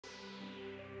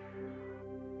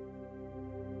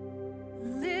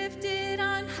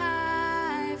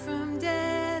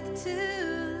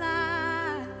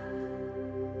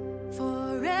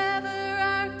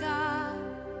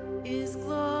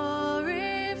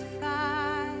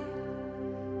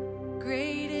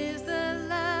Great is the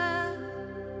love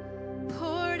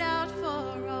poured out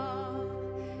for all.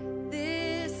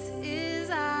 This is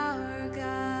our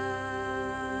God.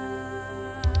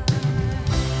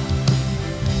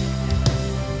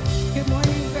 Good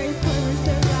morning, Grace Point. We're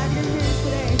so glad you're here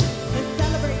today. Let's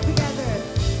celebrate together.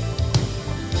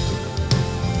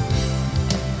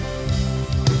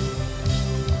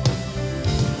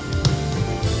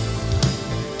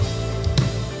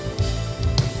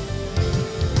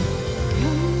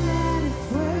 Come, let us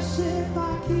worship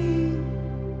our King.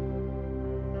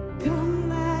 Come,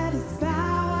 let us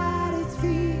bow at His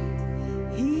feet.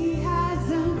 He has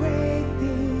done great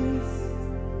things.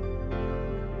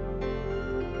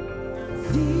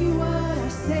 See what our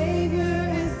Savior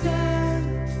has done.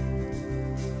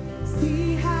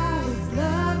 See how His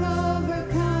love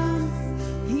overcomes.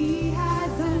 He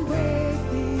has done great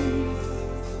things.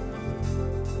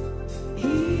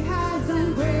 He has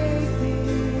done great things.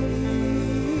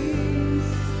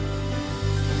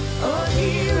 Oh,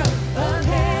 hero of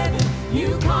heaven,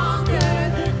 you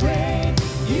conquer the grave.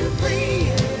 You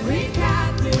free every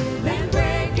captive and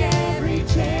break every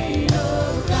chain.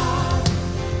 Oh God,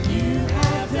 you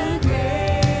have done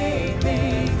great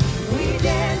things. We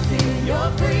dance in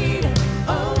your freedom,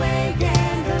 awake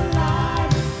and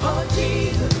alive. Oh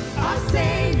Jesus, our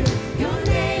Savior, your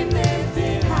name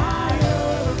lifted high.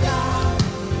 Oh God,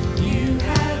 you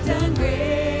have done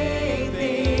great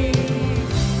things.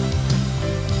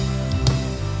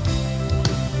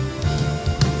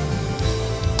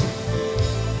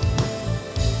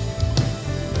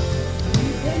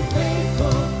 You've been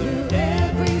faithful through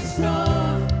every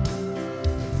storm.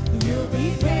 You'll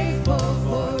be faithful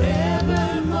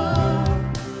forevermore.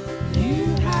 You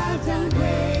have done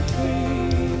great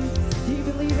things. Do you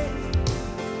believe it?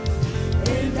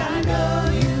 And I know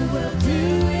you will do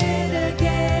it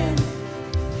again.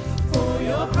 For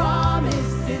your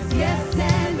promise is yes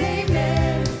and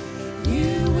amen.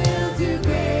 You will do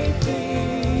great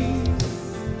things.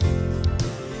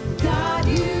 God,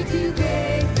 you do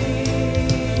great things.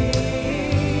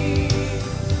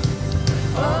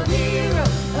 Oh, hero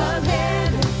of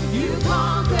heaven, you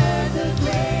conquer the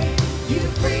grave. You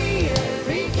free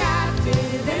every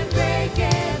captive and break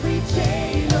every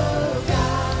chain. Oh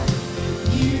God,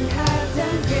 you have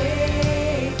done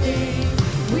great things.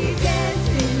 We dance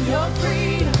in your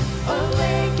freedom,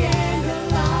 awake and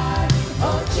alive.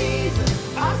 Oh Jesus,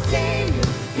 our Savior,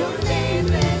 your name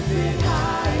lifted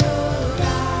high. Oh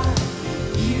God,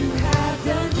 you have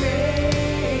done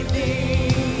great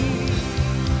things.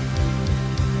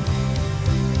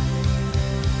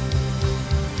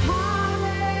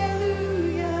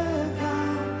 Hallelujah,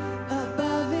 God,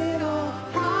 above it all.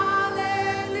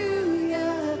 Hallelujah,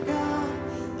 God,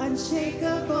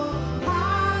 unshakable.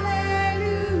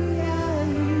 Hallelujah,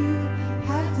 you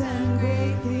have done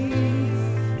great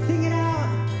things. Sing it out.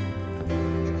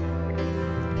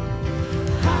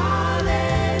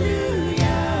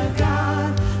 Hallelujah,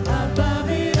 God, above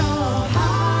it all.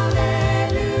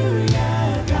 Hallelujah,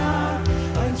 God,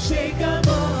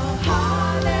 unshakable.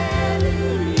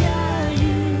 Hallelujah,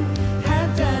 you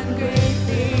have done great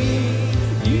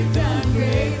things. You've done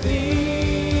great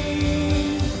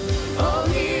things. Oh,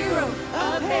 hero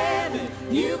of heaven,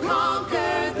 you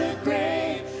conquer the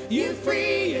grave. You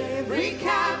free every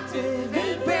captive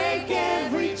and break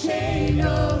every chain.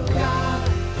 Oh God,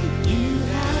 you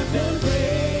have done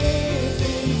great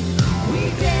things.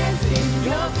 We dance in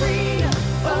your freedom,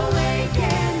 awake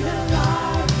and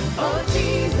alive. Oh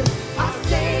Jesus, our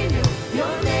Savior,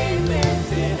 your name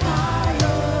lifted high.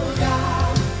 Oh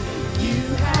God,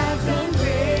 you have done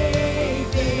great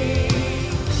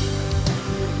things.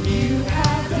 You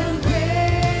have done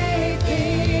great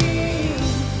things.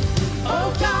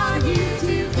 Oh God, you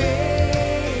do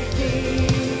great things.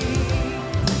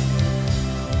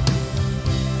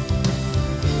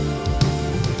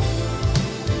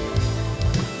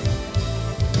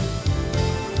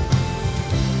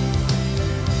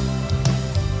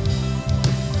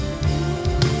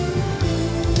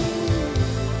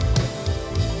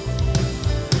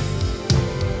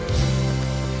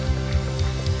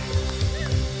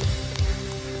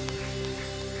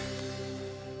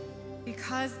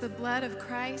 Because the blood of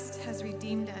Christ has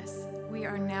redeemed us, we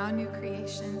are now new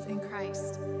creations in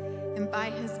Christ. And by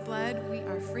his blood, we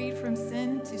are freed from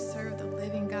sin to serve the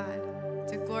living God,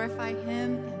 to glorify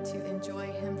him and to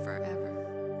enjoy him forever.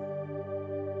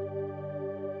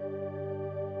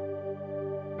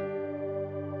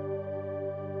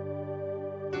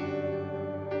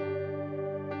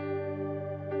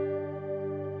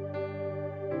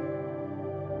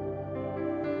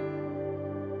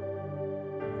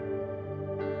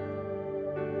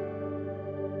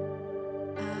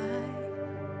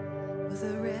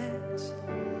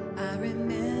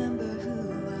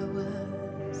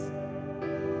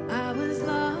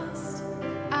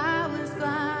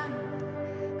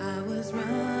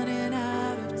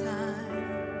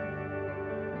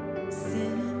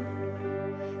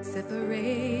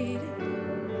 Separated,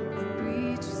 the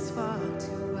breach was far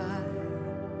too wide.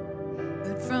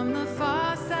 But from the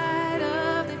far side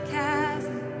of the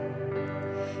chasm,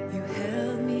 you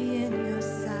held me in your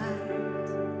sight.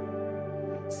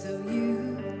 So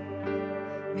you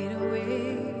made a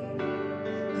way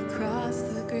across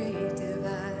the great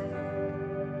divide,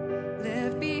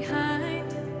 left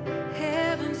behind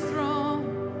heaven's throne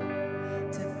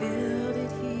to build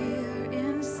it here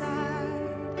inside.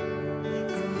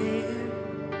 And there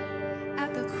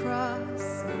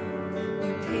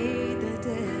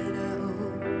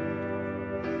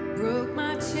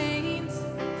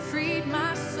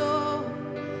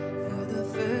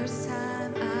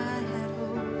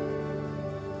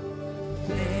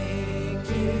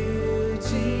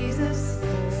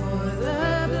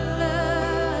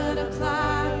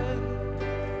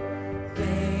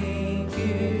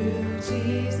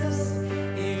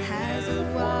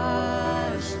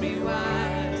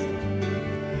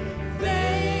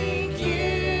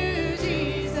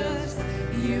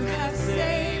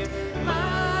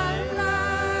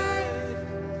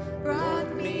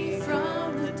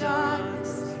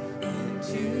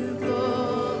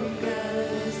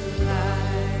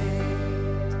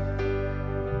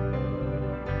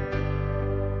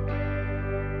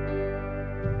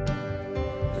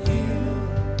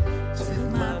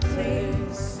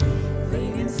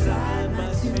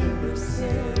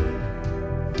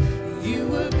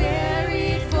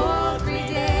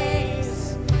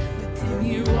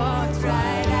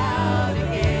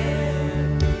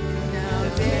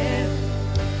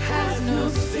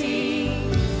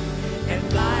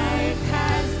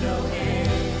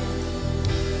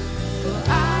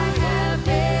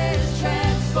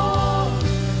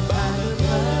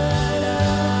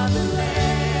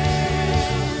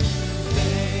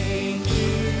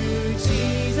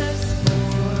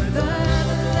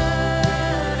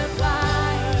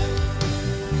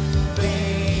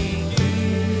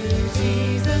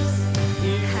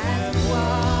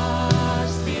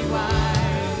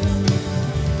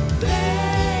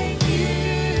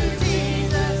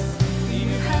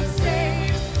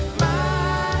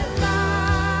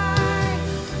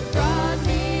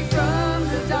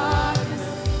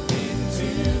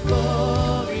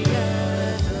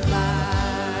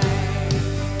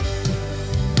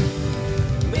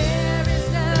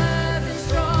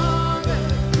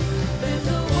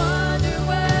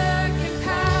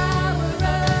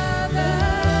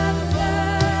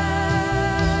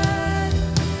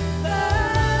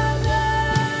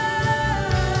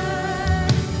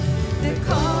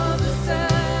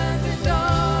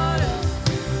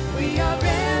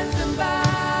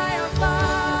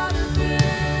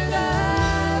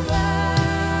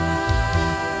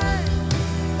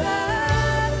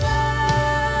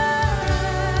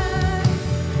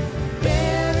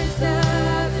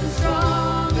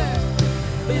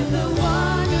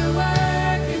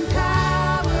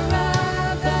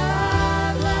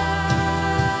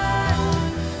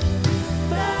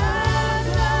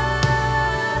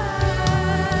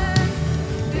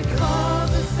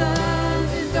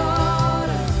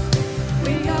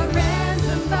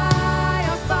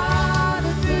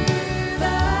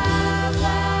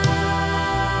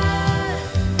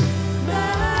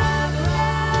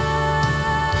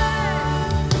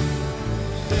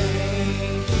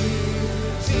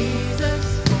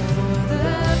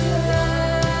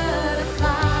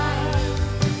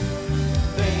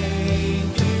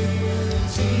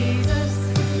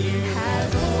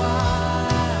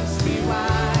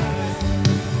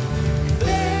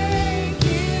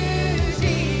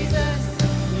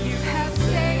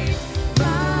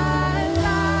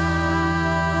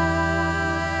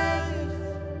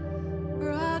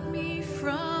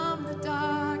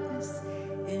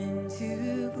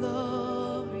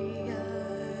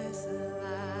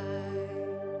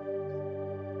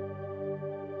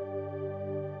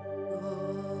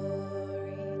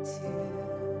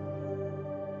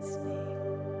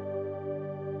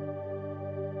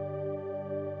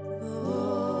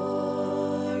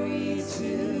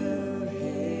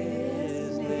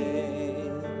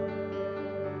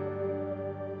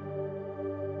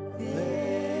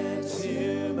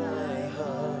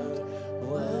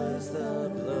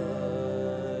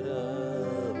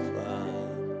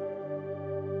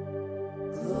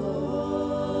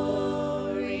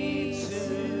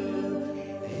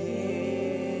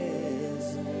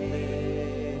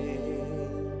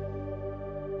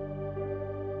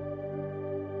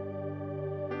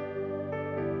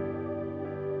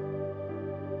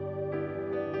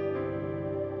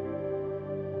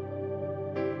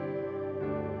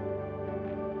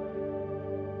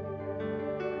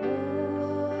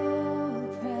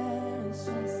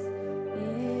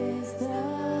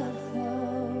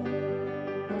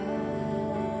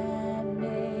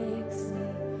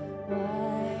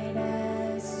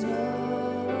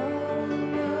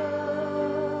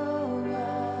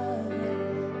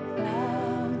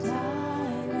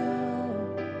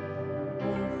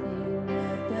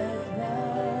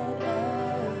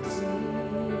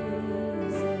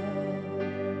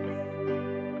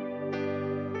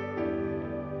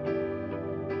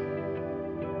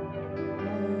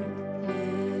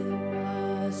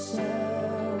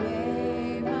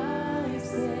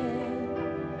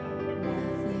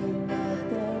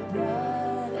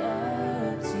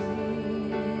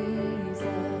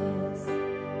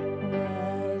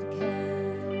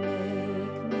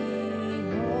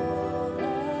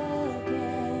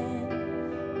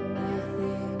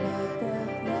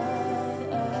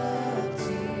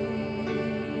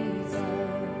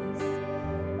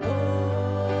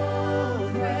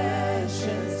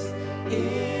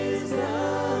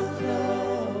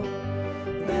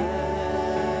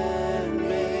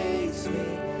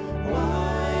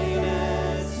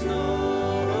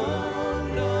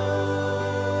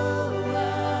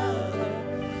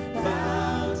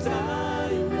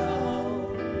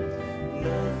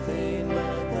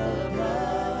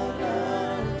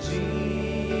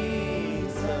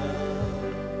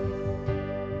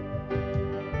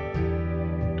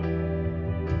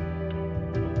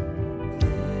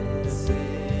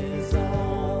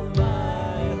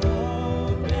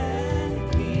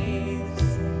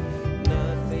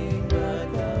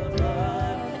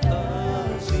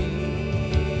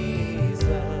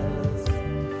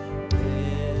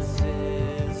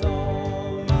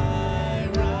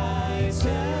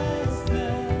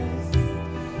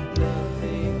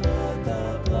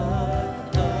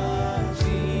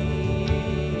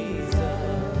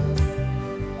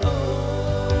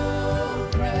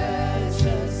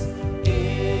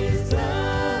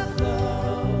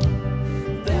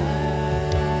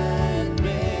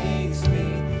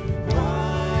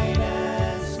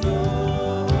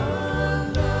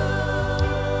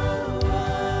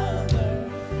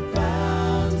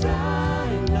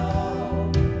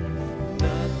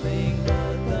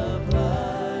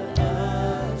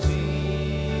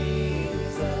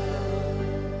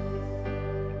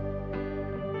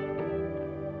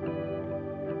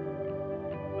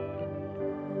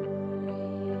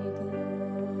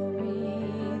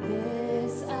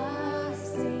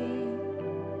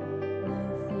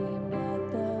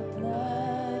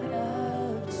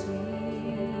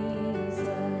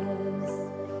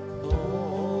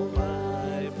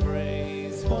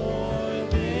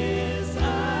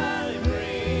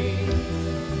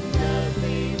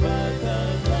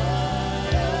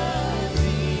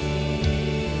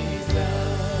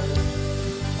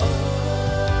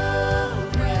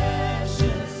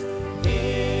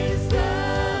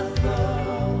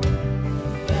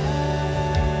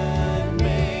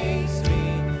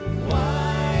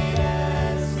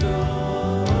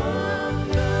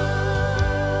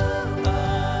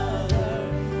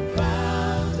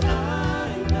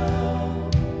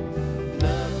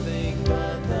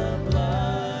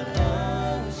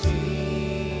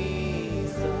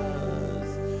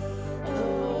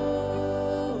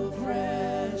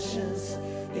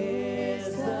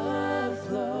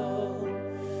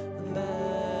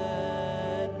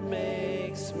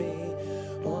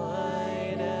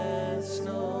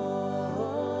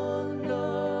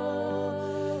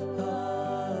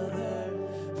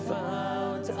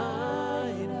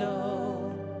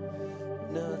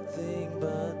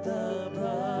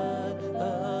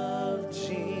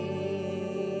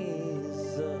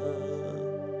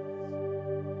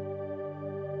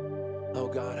Oh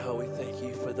God, how we thank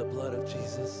you for the blood of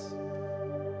Jesus.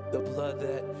 The blood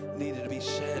that needed to be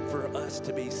shed for us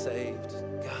to be saved.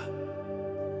 God,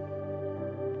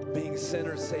 being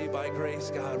sinners saved by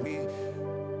grace, God, we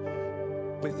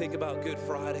think about Good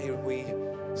Friday and we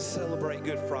celebrate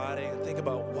Good Friday and think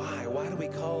about why. Why do we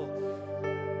call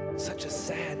such a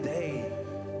sad day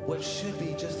what should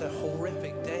be just a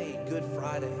horrific day, Good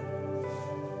Friday?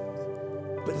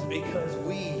 But it's because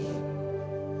we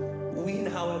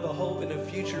now have a hope in the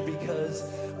future because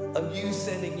of you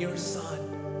sending your Son.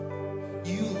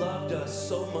 You loved us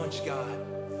so much,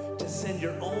 God, to send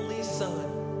your only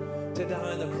Son to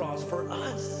die on the cross for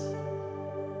us.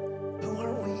 Who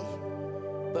are we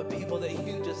but people that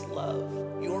you just love,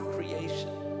 your creation?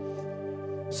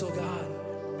 So God,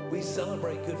 we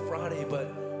celebrate Good Friday,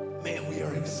 but man, we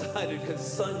are excited because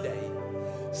Sunday,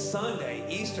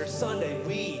 Easter Sunday,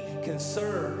 we can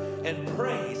serve and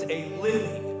praise a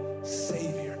living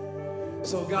Savior.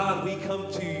 So God, we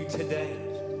come to you today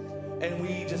and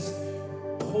we just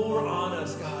pour on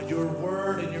us, God, your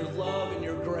word and your love and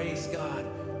your grace, God.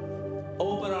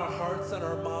 Open our hearts and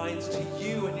our minds to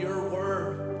you and your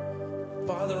word.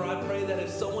 Father, I pray that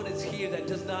if someone is here that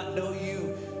does not know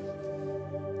you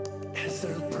as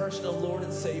their personal Lord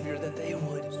and Savior, that they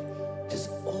would just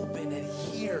open and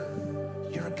hear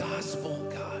your gospel,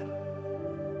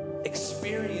 God.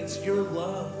 Experience your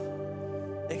love.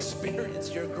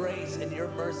 Experience your grace and your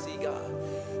mercy, God.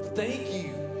 Thank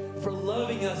you for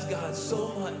loving us, God,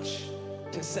 so much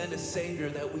to send a Savior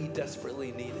that we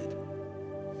desperately needed.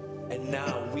 And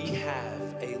now we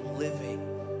have a living,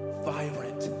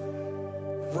 vibrant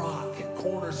rock,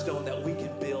 cornerstone that we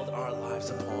can build our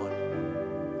lives upon.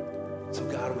 So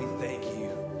God, we thank you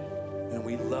and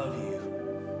we love you.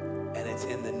 And it's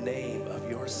in the name of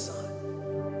your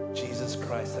Son, Jesus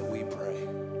Christ, that we pray.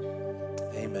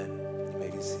 Amen. You may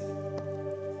be seated.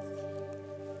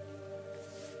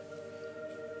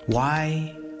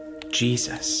 Why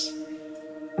Jesus?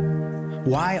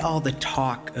 Why all the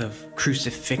talk of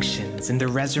crucifixions and the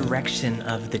resurrection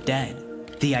of the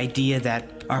dead? The idea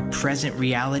that our present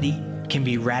reality can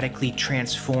be radically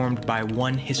transformed by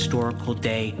one historical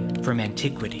day from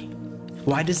antiquity.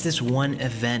 Why does this one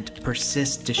event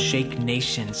persist to shake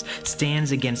nations,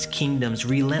 stands against kingdoms,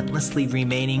 relentlessly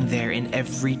remaining there in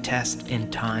every test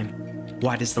in time?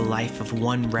 Why does the life of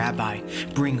one rabbi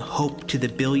bring hope to the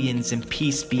billions and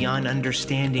peace beyond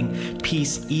understanding,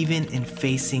 peace even in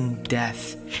facing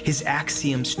death? His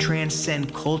axioms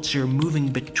transcend culture, moving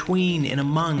between and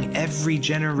among every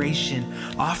generation,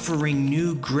 offering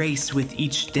new grace with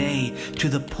each day to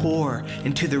the poor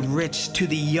and to the rich, to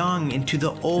the young and to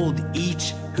the old,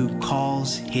 each who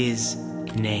calls his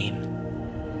name.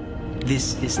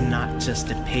 This is not just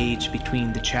a page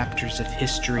between the chapters of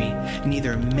history,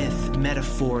 neither myth,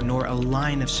 metaphor, nor a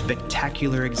line of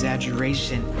spectacular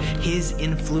exaggeration. His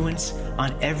influence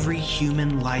on every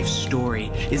human life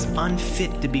story is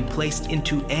unfit to be placed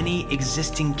into any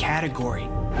existing category.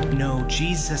 No,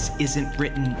 Jesus isn't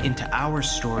written into our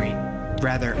story.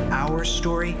 Rather, our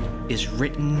story is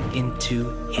written into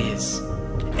his.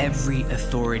 Every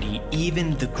authority,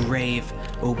 even the grave,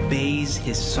 obeys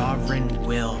his sovereign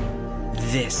will.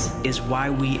 This is why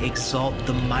we exalt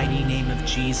the mighty name of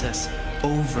Jesus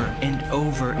over and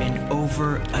over and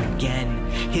over again.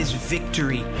 His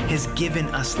victory has given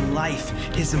us life.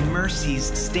 His mercies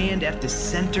stand at the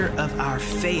center of our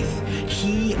faith.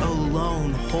 He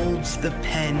alone holds the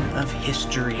pen of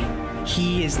history.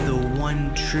 He is the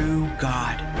one true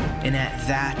God, and at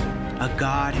that, a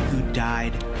God who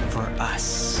died for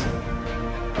us.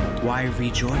 Why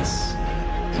rejoice?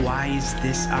 Why is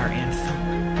this our anthem?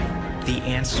 The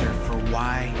answer for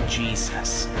why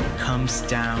Jesus comes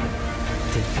down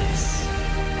to this.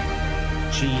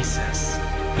 Jesus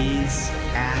is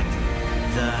at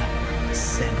the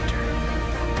center.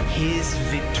 His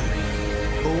victory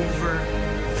over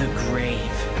the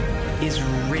grave is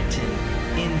written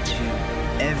into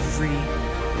every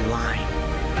line.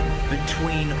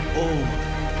 Between old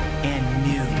and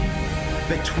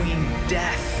new, between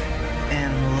death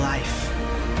and life,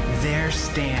 there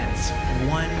stands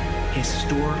one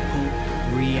historical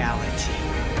reality: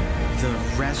 the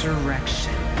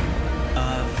resurrection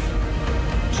of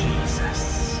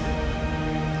Jesus.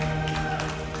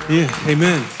 Yeah,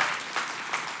 amen.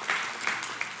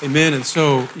 Amen. And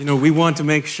so, we want to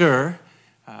make sure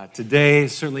today,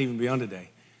 certainly even beyond today,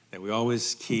 that we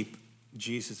always keep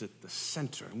Jesus at the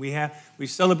center. And we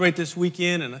celebrate this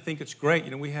weekend, and I think it's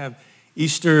great. We have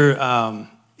Easter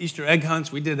egg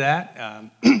hunts. We did that.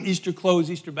 Easter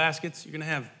clothes, Easter baskets. You're going to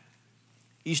have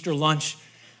Easter lunch.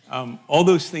 All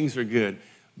those things are good.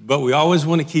 But we always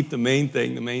want to keep the main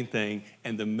thing,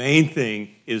 and the main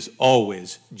thing is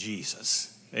always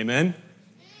Jesus. Amen?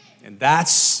 And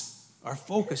that's our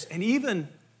focus. And even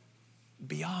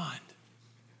beyond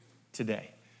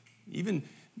today, even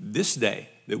this day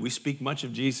that we speak much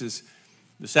of Jesus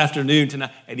this afternoon,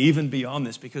 tonight, and even beyond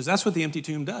this, because that's what the empty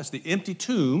tomb does. The empty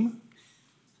tomb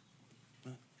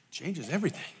changes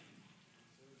everything.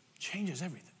 Changes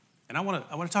everything. And I want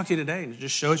to talk to you today and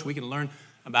just show us we can learn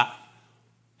about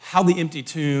how the empty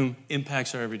tomb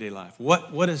impacts our everyday life.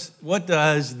 What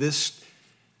does this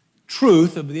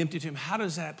truth of the empty tomb, how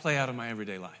does that play out in my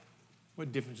everyday life?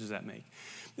 What difference does that make?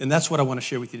 And that's what I want to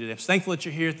share with you today. I'm thankful that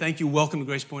you're here. Thank you. Welcome to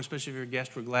Grace Point, especially if you're a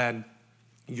guest. We're glad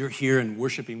you're here and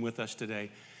worshiping with us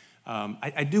today.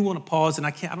 I do want to pause, and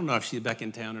I don't know if she's back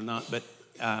in town or not, but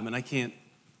and I can't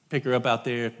pick her up out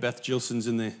there. If Beth Gilson's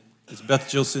is Beth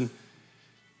Gilson?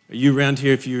 Are you around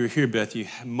here? If you're here, Beth, you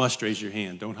must raise your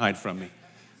hand. Don't hide from me.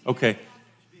 Okay.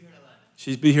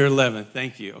 She's be here at 11.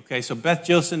 Thank you. Okay, so Beth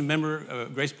Gilson, member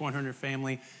of Grace Point, her and her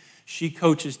family. She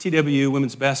coaches TWU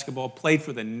women's basketball, played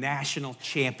for the national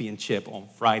championship on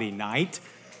Friday night.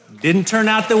 Didn't turn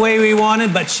out the way we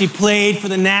wanted, but she played for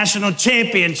the national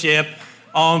championship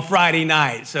on Friday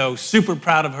night. So super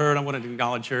proud of her, and I wanted to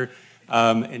acknowledge her.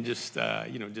 And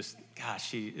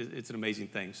gosh, it's an amazing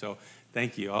thing. So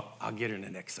thank you. I'll get her in the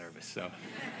next service. So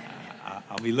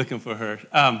I'll be looking for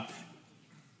her.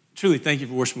 Truly, thank you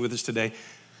for worshiping with us today.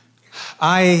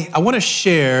 I want to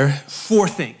share four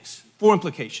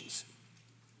implications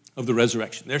of the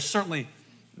resurrection. There's certainly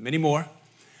many more.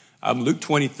 Luke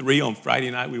 23, on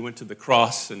Friday night, we went to the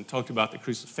cross and talked about the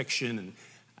crucifixion and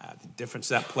the difference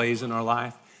that plays in our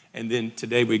life. And then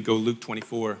today we go Luke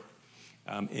 24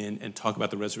 and talk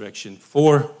about the resurrection.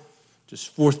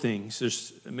 Just four things.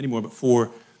 There's many more, but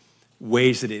four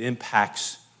ways that it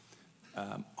impacts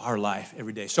our life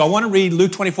every day. So I want to read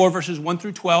Luke 24, verses 1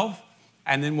 through 12,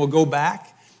 and then we'll go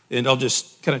back, and I'll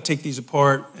just kind of take these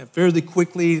apart fairly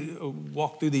quickly,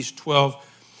 walk through these 12,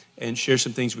 and share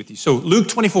some things with you. So Luke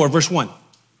 24, verse 1.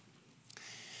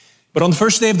 But on the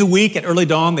first day of the week at early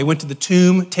dawn, they went to the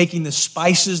tomb, taking the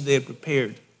spices they had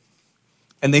prepared.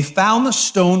 And they found the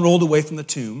stone rolled away from the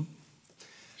tomb.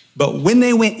 But when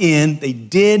they went in, they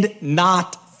did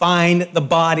not find the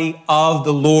body of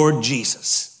the Lord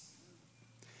Jesus.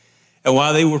 And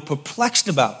while they were perplexed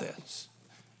about this,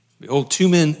 behold, two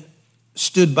men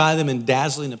stood by them in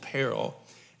dazzling apparel.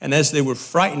 And as they were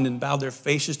frightened and bowed their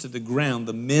faces to the ground,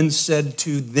 the men said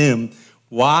to them,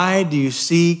 "Why do you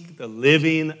seek the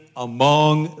living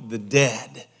among the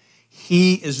dead?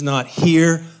 He is not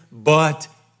here, but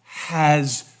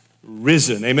has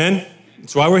risen." Amen?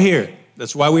 That's why we're here.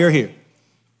 That's why we are here.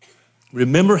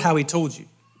 Remember how he told you,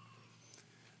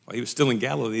 while he was still in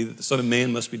Galilee, that the Son of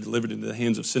Man must be delivered into the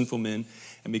hands of sinful men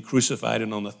and be crucified,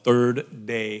 and on the third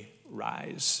day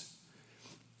rise.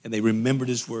 And they remembered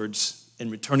his words. And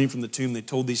returning from the tomb, they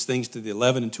told these things to the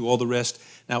 11 and to all the rest.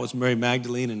 Now it was Mary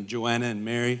Magdalene and Joanna and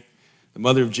Mary, the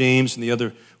mother of James, and the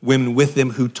other women with them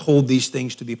who told these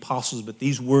things to the apostles. But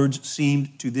these words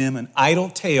seemed to them an idle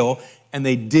tale, and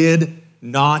they did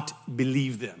not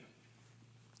believe them.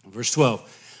 Verse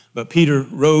 12, but Peter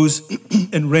rose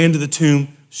and ran to the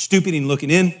tomb, stooping and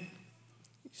looking in. He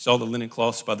saw the linen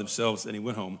cloths by themselves, and he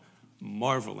went home,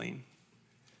 marveling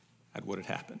at what had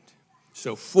happened.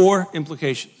 So 4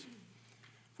 implications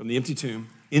from the empty tomb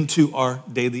into our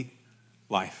daily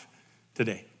life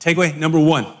today. Takeaway number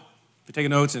 1. If you're taking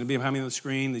notes, and it'll be behind me on the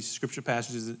screen, these scripture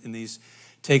passages in these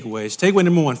takeaways. Takeaway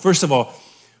number 1, first of all,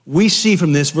 we see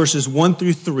from this, verses 1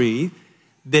 through 3,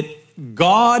 that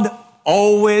God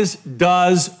always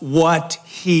does what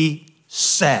he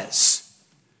says.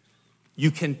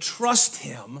 You can trust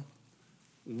him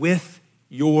with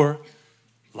your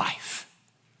life.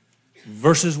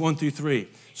 Verses 1 through 3.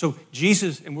 So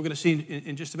Jesus, and we're going to see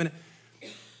in just a minute,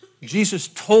 Jesus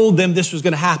told them this was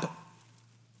going to happen.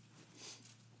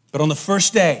 But on the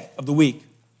first day of the week,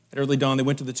 at early dawn, they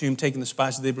went to the tomb, taking the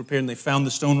spices they prepared, and they found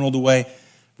the stone rolled away.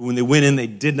 But when they went in, they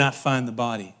did not find the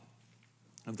body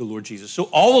of the Lord Jesus. So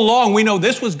all along, we know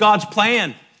this was God's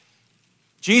plan.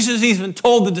 Jesus even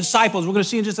told the disciples, we're going to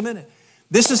see in just a minute,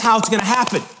 this is how it's going to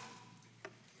happen.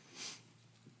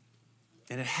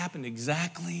 And it happened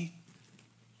exactly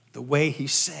the way he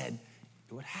said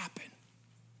it would happen.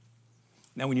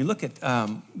 Now, when you look at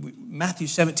Matthew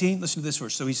 17, listen to this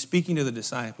verse. So he's speaking to the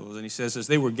disciples, and he says, as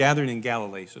they were gathering in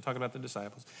Galilee, so talking about the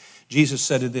disciples, Jesus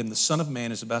said to them, the Son of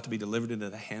Man is about to be delivered into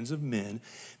the hands of men.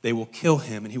 They will kill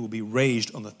him, and he will be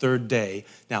raised on the third day.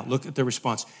 Now, look at their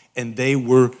response. And they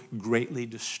were greatly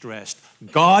distressed.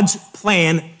 God's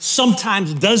plan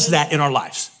sometimes does that in our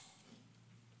lives.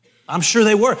 I'm sure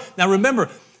they were. Now remember,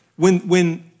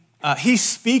 when he's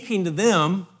speaking to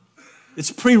them,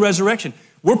 it's pre-resurrection.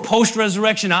 We're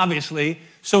post-resurrection, obviously.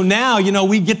 So now,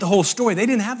 we get the whole story. They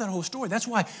didn't have that whole story. That's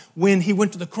why when he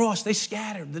went to the cross, they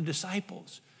scattered the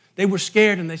disciples. They were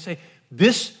scared, and they say,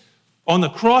 this on the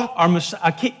cross, our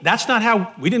Messiah, that's not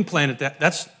how, we didn't plan it.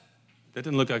 That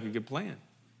didn't look like a good plan.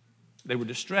 They were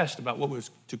distressed about what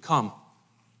was to come.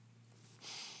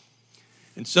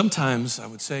 And sometimes, I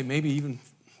would say, maybe even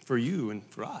for you and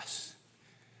for us,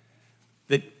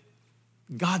 that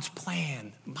God's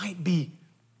plan might be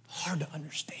hard to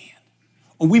understand.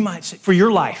 Or we might say, for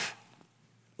your life,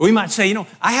 or we might say,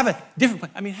 I have a different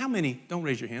plan. I mean, how many, don't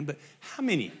raise your hand, but how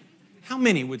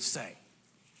many would say,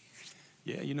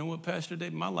 yeah, you know what, Pastor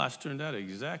Dave, my life's turned out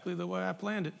exactly the way I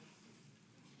planned it.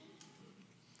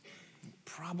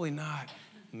 Probably not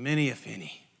many, if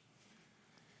any.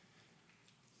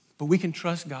 But we can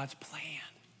trust God's plan.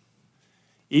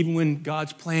 Even when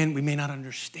God's plan, we may not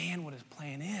understand what his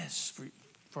plan is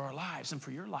for our lives and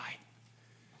for your life.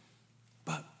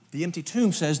 But the empty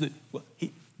tomb says that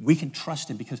we can trust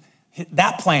him because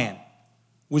that plan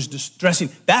was distressing.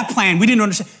 That plan, we didn't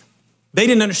understand. They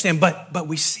didn't understand, but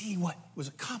we see what was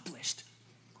accomplished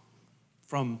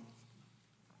from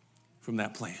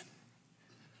that plan.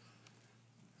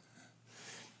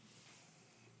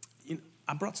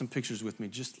 I brought some pictures with me,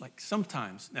 just like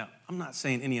sometimes. Now, I'm not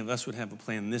saying any of us would have a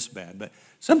plan this bad, but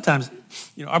sometimes,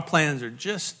 our plans are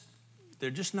they're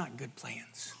just not good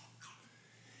plans.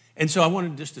 And so I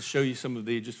wanted just to show you some of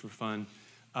these just for fun.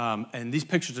 And these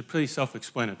pictures are pretty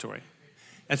self-explanatory.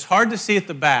 It's hard to see at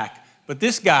the back, but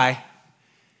this guy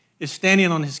is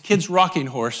standing on his kid's rocking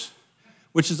horse,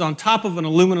 which is on top of an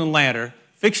aluminum ladder,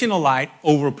 fixing a light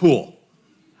over a pool.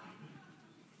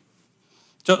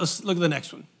 So let's look at the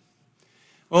next one.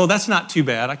 Well, that's not too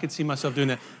bad. I could see myself doing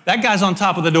that. That guy's on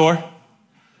top of the door,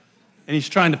 and he's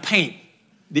trying to paint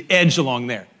the edge along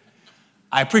there.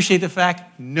 I appreciate the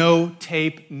fact, no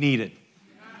tape needed.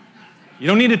 You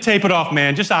don't need to tape it off,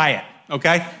 man. Just eye it,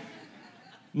 okay?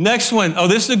 Next one. Oh,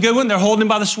 this is a good one. They're holding him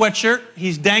by the sweatshirt.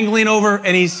 He's dangling over,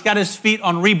 and he's got his feet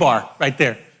on rebar right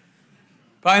there.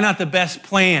 Probably not the best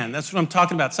plan. That's what I'm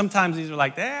talking about. Sometimes these are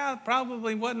like,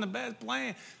 probably wasn't the best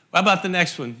plan. How about the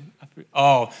next one?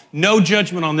 Oh, no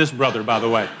judgment on this brother, by the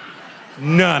way.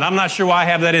 None. I'm not sure why I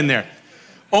have that in there.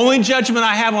 Only judgment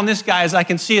I have on this guy is I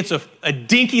can see it's a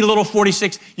dinky little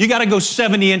 46. You got to go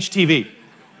 70-inch TV.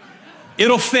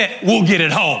 It'll fit. We'll get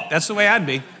it home. That's the way I'd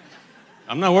be.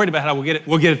 I'm not worried about how we'll get it.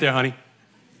 We'll get it there, honey.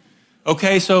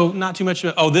 Okay, so not too much.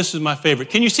 Oh, this is my favorite.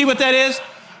 Can you see what that is?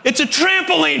 It's a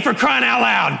trampoline, for crying out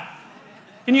loud.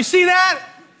 Can you see that?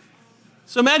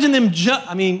 So imagine them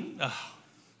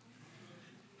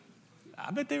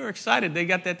I bet they were excited they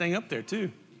got that thing up there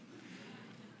too.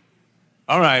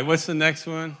 All right, what's the next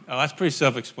one? Oh, that's pretty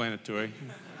self-explanatory.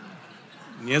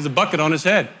 He has a bucket on his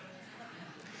head,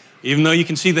 even though you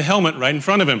can see the helmet right in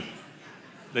front of him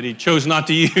that he chose not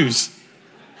to use.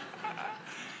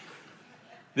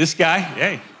 This guy,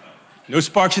 hey, no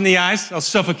sparks in the eyes. I'll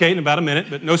suffocate in about a minute,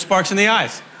 but no sparks in the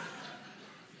eyes.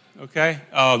 Okay?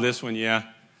 Oh, this one, yeah.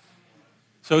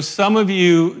 So some of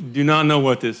you do not know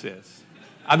what this is.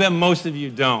 I bet most of you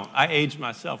don't. I aged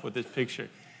myself with this picture.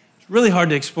 It's really hard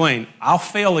to explain. I'll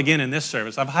fail again in this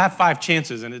service. I've had 5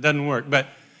 chances and it doesn't work. But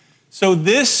so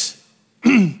this,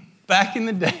 back in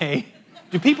the day,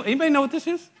 anybody know what this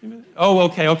is? Oh,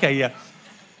 okay, yeah.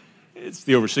 It's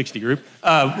the over 60 group.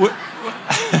 I'm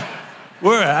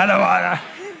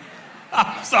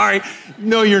sorry.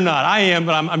 No, you're not. I am,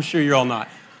 but I'm sure you're all not.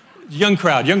 Young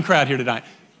crowd here tonight.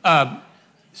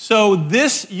 So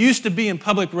this used to be in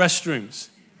public restrooms,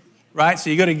 right? So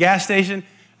you go to a gas station,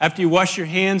 after you wash your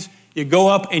hands, you go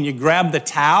up and you grab the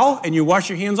towel and you wash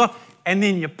your hands off, and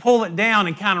then you pull it down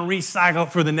and kind of recycle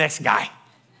it for the next guy.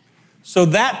 So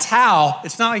that towel,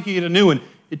 it's not like you get a new one.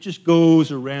 It just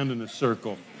goes around in a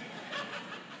circle.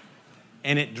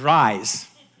 And it dries.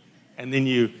 And then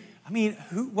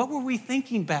what were we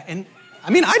thinking back? And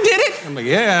I did it. I'm like,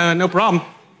 yeah, no problem.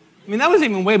 That was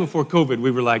even way before COVID.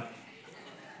 We were like,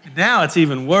 now it's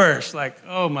even worse. Like,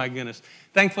 oh my goodness.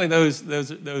 Thankfully, those,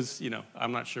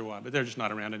 I'm not sure why, but they're just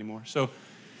not around anymore. So,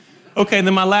 okay,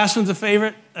 then my last one's a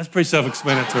favorite. That's pretty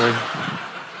self-explanatory.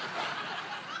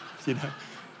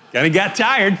 Kind of got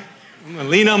tired. I'm going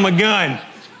to lean on my gun.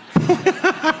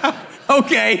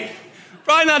 Okay,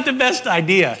 probably not the best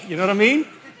idea. You know what I mean?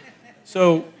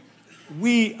 So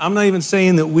I'm not even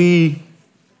saying that we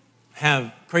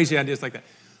have crazy ideas like that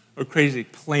or crazy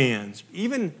plans.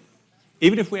 Even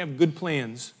if we have good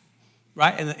plans,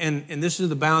 right? And this is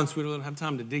the balance we don't have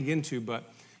time to dig into, but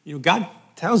God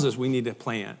tells us we need to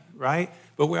plan, right?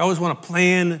 But we always want to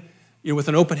plan with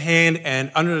an open hand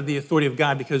and under the authority of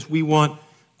God, because we want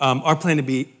our plan to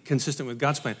be consistent with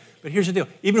God's plan. But here's the deal.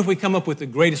 Even if we come up with the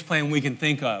greatest plan we can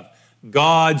think of,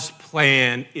 God's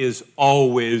plan is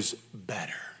always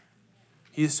better.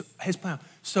 His plan.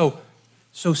 So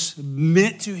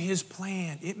submit to his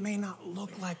plan. It may not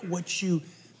look like what you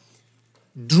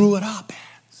drew it up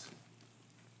as.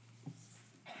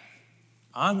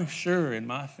 I'm sure in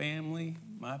my family,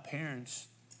 my parents,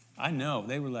 I know,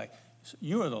 they were like,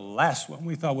 you are the last one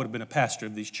we thought would have been a pastor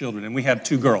of these children, and we had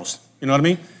 2 girls. You know what I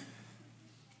mean?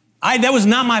 That was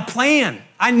not my plan.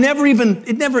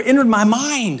 It never entered my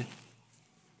mind.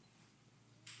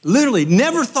 Literally,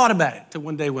 never thought about it till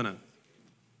one day when a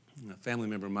family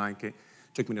member of mine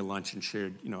took me to lunch and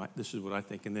shared, this is what I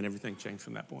think, and then everything changed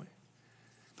from that point.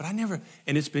 But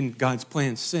and it's been God's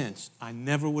plan since. I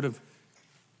never would have,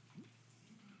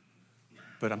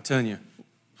 but I'm telling you,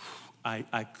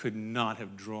 I could not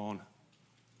have drawn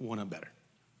one up better.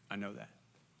 I know that.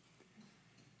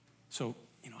 So,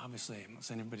 obviously, I'm not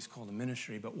saying everybody's called to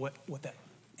ministry, but what that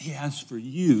he has for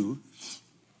you,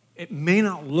 it may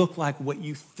not look like what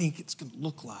you think it's going to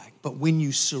look like, but when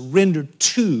you surrender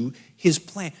to his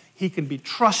plan, he can be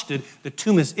trusted. The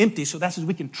tomb is empty, so that's as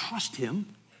we can trust him.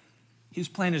 His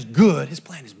plan is good. His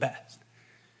plan is best.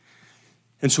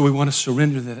 And so we want to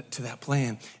surrender to that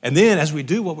plan. And then as we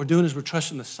do, what we're doing is we're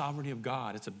trusting the sovereignty of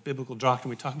God. It's a biblical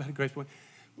doctrine. We talk about it at Grace Point,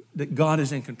 that God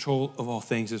is in control of all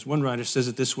things. As one writer says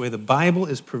it this way, the Bible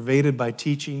is pervaded by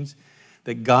teachings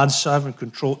that God's sovereign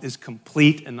control is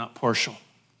complete and not partial.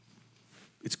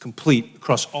 It's complete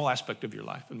across all aspects of your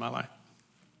life and my life.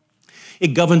 It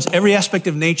governs every aspect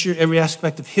of nature, every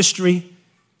aspect of history,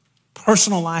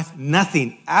 personal life.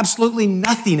 Nothing, absolutely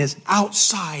nothing is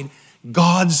outside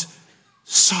God's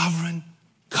sovereign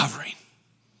covering.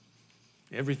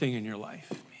 Everything in your life,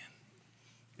 man.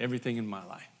 Everything in my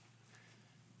life.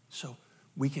 So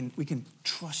we can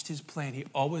trust his plan. He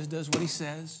always does what he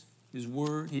says, his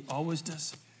word, he always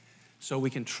does. So we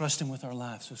can trust him with our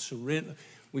lives. So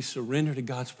we surrender to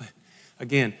God's plan.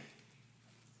 Again,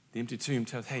 the empty tomb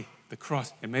tells, hey, the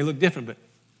cross, it may look different, but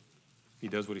he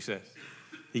does what he says.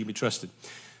 He can be trusted.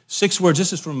 6 words.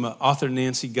 This is from author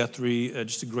Nancy Guthrie,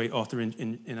 just a great author,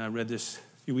 and I read this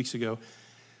a few weeks ago.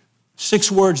 6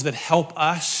 words that help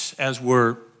us as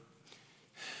we're,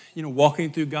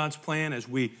 walking through God's plan, as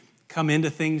we come into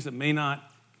things that may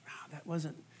not, that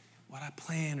wasn't what I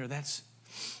planned, or that's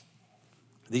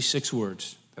these 6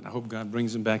 words that I hope God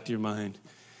brings them back to your mind.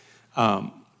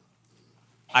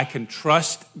 I can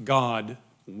trust God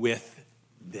with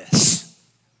this.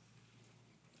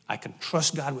 I can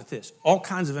trust God with this. All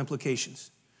kinds of implications.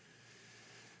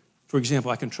 For example,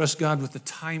 I can trust God with the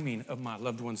timing of my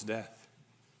loved one's death.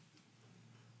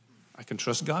 I can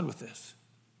trust God with this.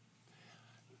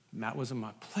 That wasn't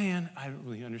my plan. I don't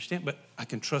really understand, but I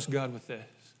can trust God with this.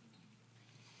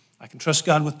 I can trust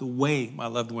God with the way my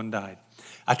loved one died.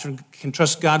 I can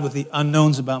trust God with the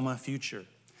unknowns about my future.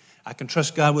 I can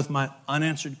trust God with my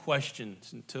unanswered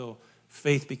questions until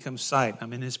faith becomes sight.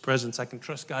 I'm in his presence. I can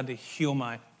trust God to heal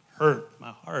my hurt,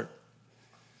 my heart.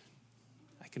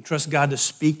 I can trust God to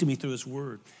speak to me through his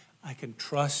word. I can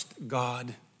trust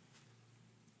God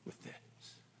with this.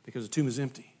 Because the tomb is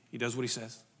empty. He does what he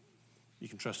says. You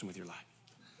can trust him with your life.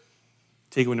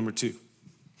 Takeaway number 2.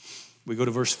 We go to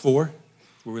verse 4,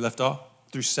 where we left off,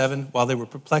 through 7. While they were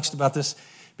perplexed about this,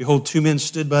 behold, 2 men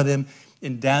stood by them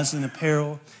in dazzling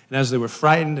apparel. And as they were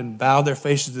frightened and bowed their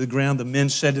faces to the ground, the men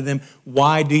said to them,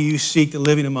 why do you seek the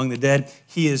living among the dead?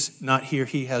 He is not here.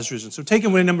 He has risen. So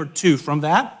takeaway number 2 from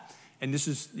that, and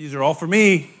these are all for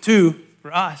me, too,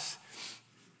 for us.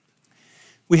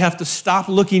 We have to stop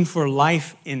looking for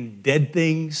life in dead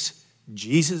things.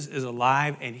 Jesus is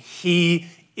alive, and he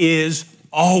is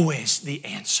always the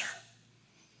answer.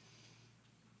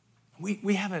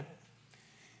 We have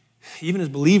even as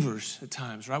believers at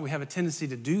times, right? We have a tendency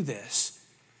to do this.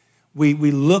 We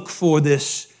look for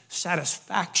this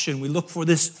satisfaction. We look for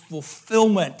this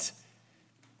fulfillment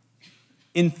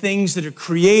in things that are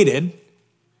created.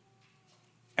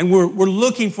 And we're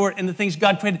looking for it in the things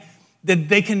God created that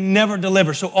they can never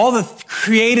deliver. So all the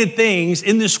created things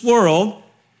in this world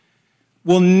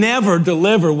will never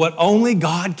deliver what only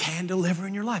God can deliver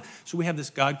in your life. So we have this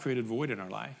God-created void in our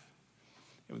life.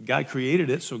 God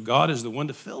created it, so God is the one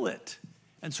to fill it.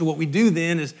 And so what we do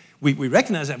then is we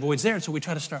recognize that void's there, and so we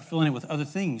try to start filling it with other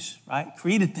things, right?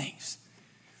 Created things,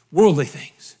 worldly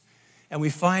things. And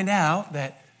we find out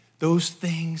that those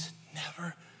things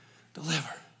never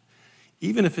deliver.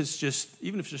 Even if it's just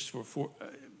for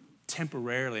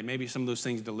temporarily, maybe some of those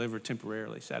things deliver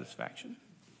temporarily satisfaction.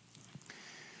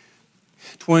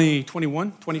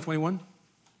 2021,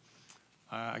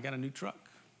 I got a new truck.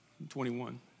 I'm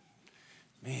 21.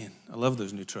 Man, I love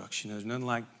those new trucks. There's nothing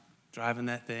like driving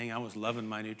that thing. I was loving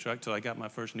my new truck till I got my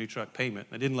first new truck payment.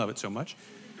 I didn't love it so much.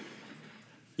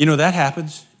 That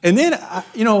happens. And then,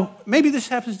 maybe this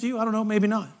happens to you. I don't know, maybe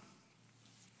not.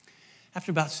 After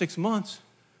about 6 months,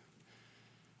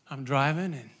 I'm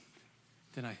driving, and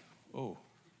then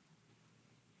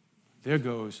there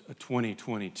goes a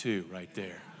 2022 right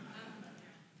there.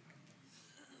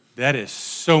 That is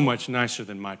so much nicer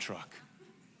than my truck.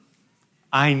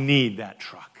 I need that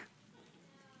truck.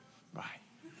 Right.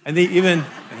 And thank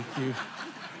you,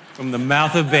 from the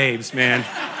mouth of babes, man.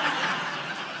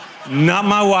 Not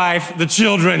my wife, the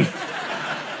children.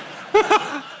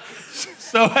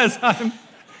 So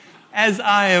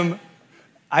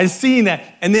I seen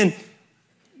that. And then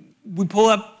we pull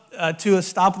up to a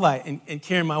stoplight, and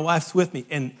Karen, my wife's with me,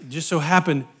 and just so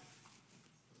happened,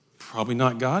 probably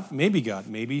not God,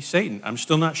 maybe Satan. I'm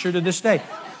still not sure to this day.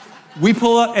 We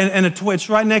pull up, and it's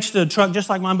right next to a truck just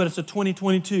like mine, but it's a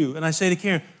 2022. And I say to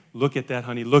Karen, look at that,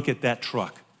 honey, look at that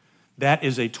truck. That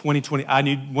is a 2020. I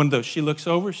need one of those. She looks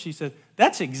over, she said,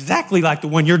 that's exactly like the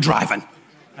one you're driving.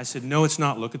 I said, no, it's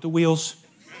not. Look at the wheels.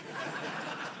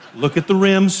 Look at the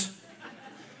rims.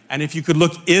 And if you could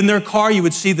look in their car, you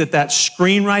would see that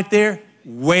screen right there,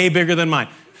 way bigger than mine.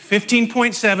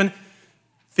 15.7,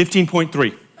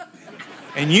 15.3.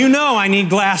 And I need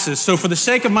glasses. So for the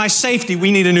sake of my safety,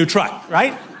 we need a new truck,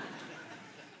 right?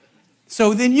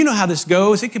 So then you know how this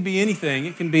goes. It could be anything.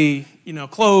 It can be,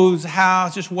 clothes,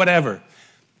 house, just whatever.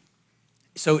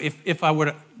 So if I were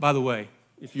to, by the way,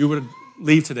 if you were to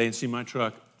leave today and see my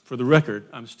truck, for the record,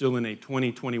 I'm still in a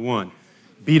 2021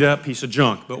 beat up piece of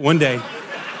junk. But one day,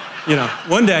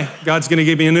 God's going to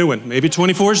give me a new one. Maybe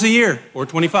 24 is the year, or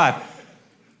 25.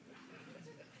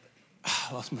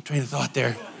 I lost my train of thought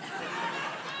there.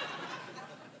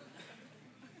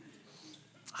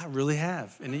 I really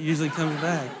have, and it usually comes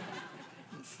back.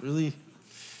 It's really,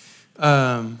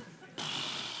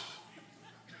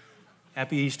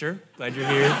 happy Easter. Glad you're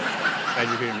here. Glad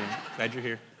you're here, man. Glad you're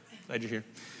here. Glad you're here.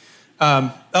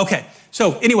 Okay,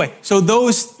 so anyway,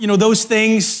 those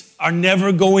things are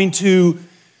never going to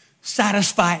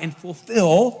satisfy and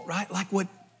fulfill, right? Like what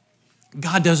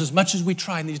God does, as much as we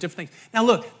try in these different things. Now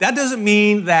look, that doesn't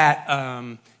mean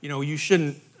that, you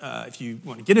shouldn't, if you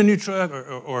want to get a new truck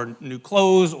or new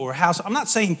clothes or house. I'm not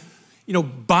saying,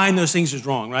 buying those things is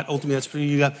wrong, right? Ultimately, that's for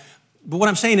you. But what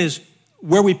I'm saying is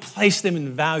where we place them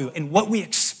in value and what we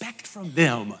expect from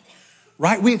them,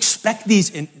 right? We expect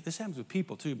these, and this happens with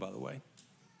people too, by the way.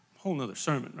 A whole nother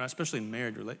sermon, right? Especially in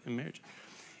marriage,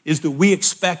 is that we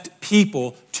expect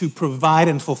people to provide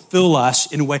and fulfill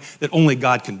us in a way that only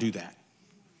God can do that.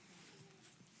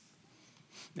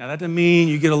 Now, that doesn't mean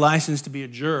you get a license to be a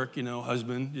jerk,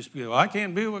 husband. Just be, I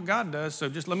can't do what God does, so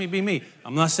just let me be me.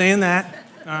 I'm not saying that,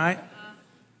 all right?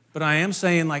 But I am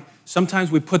saying, sometimes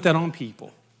we put that on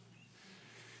people.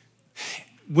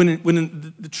 When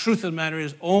the truth of the matter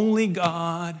is only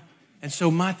God. And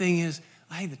so my thing is,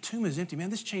 hey, the tomb is empty, man.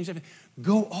 This changed everything.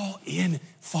 Go all in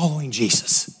following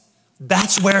Jesus.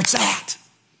 That's where it's at.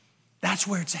 That's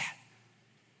where it's at.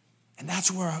 And that's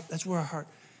where our heart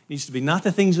needs to be. Not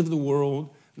the things of the world,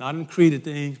 not in created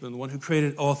things, but the one who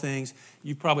created all things.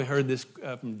 You've probably heard this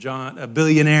from a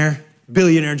billionaire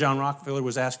John Rockefeller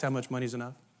was asked how much money is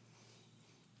enough.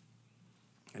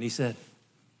 And he said,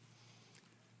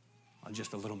 well,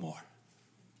 just a little more.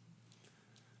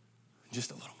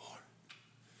 Just a little more.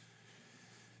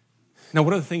 Now,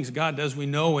 one of the things God does, we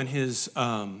know in his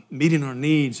meeting our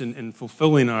needs and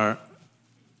fulfilling our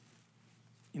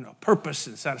purpose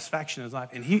and satisfaction in his life,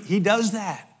 and he does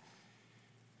that.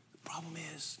 The problem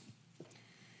is,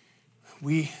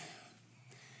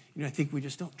 I think we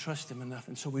just don't trust him enough,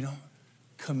 and so we don't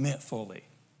commit fully.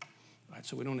 Right?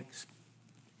 So we don't.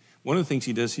 One of the things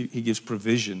he does, he gives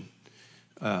provision,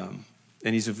 and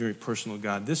he's a very personal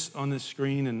God. This on this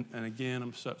screen, and again,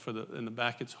 I'm sorry in the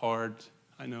back, it's hard,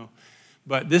 I know,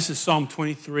 but this is Psalm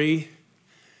 23,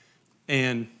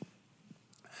 and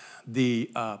the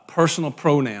personal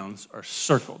pronouns are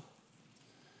circled.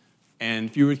 And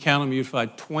if you would count them, you'd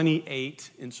find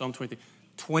 28 in Psalm 23.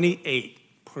 28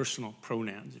 personal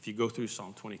pronouns if you go through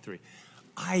Psalm 23.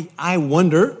 I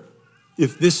wonder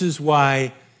if this is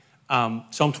why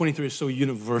Psalm 23 is so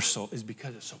universal, is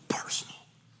because it's so personal.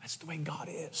 That's the way God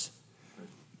is.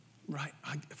 Right?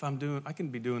 I can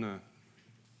be doing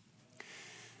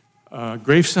a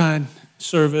graveside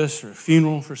service or a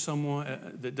funeral for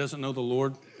someone that doesn't know the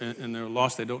Lord and they're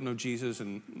lost, they don't know Jesus,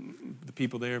 and the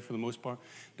people there, for the most part,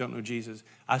 don't know Jesus.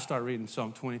 I start reading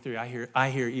Psalm 23. I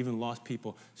hear even lost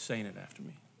people saying it after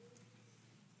me.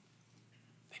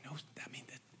 They know.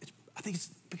 I think it's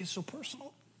because it's so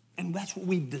personal. And that's what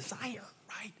we desire,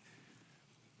 right?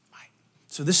 Right.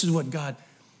 So this is what God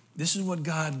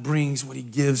brings, what he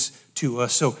gives to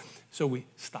us. So we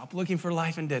stop looking for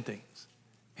life and dead things.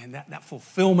 And that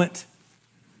fulfillment,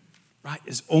 right,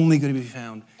 is only going to be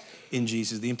found in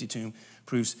Jesus. The empty tomb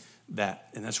proves that.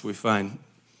 And that's where we find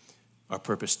our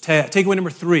purpose. Takeaway number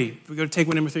 3. If we go to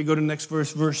takeaway number 3, go to the next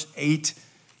verse, verse 8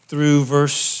 through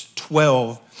verse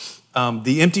 12.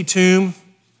 The empty tomb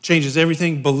changes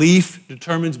everything. Belief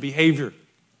determines behavior.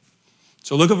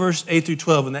 So look at verse 8 through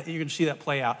 12, and you're going to see that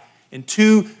play out in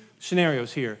 2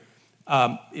 scenarios here.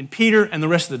 In Peter and the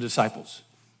rest of the disciples.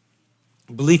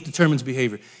 Belief determines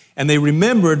behavior. And they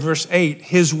remembered, verse 8,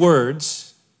 his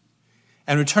words.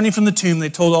 And returning from the tomb, they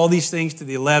told all these things to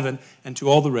the 11 and to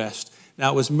all the rest.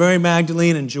 Now it was Mary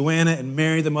Magdalene and Joanna and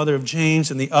Mary, the mother of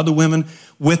James, and the other women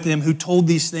with them who told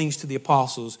these things to the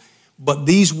apostles. But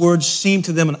these words seemed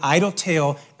to them an idle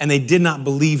tale, and they did not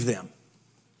believe them.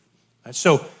 Right,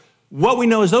 so what we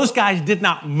know is those guys did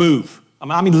not move.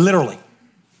 I mean literally.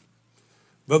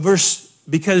 But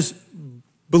because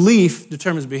belief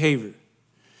determines behavior.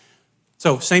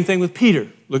 So same thing with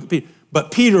Peter. Look at Peter.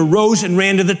 But Peter rose and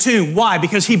ran to the tomb. Why?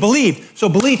 Because he believed. So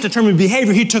belief determined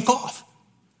behavior. He took off.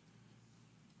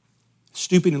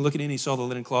 Stooping and looking in, he saw the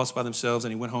linen cloths by themselves,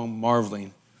 and he went home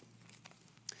marveling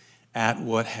at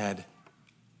what had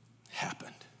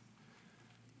happened.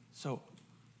 So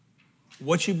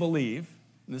what you believe,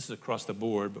 and this is across the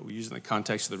board, but we use it in the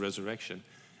context of the resurrection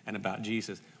and about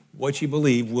Jesus, what you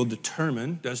believe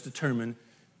does determine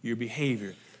your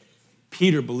behavior.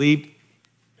 Peter believed,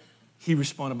 he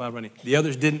responded by running. The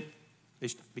others didn't,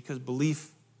 because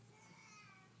belief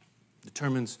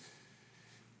determines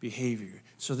behavior.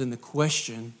 So then the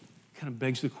question kind of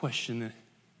begs the question that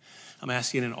I'm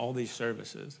asking in all these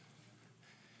services,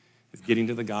 is getting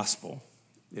to the gospel,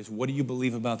 is what do you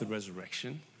believe about the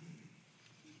resurrection?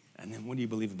 And then what do you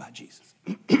believe about Jesus?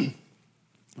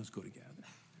 Let's go together.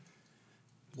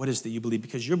 What is it that you believe?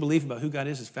 Because your belief about who God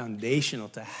is foundational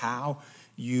to how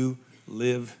you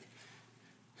live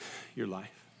your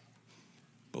life.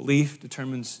 Belief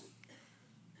determines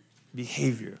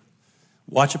behavior.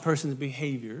 Watch a person's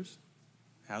behaviors,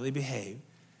 how they behave,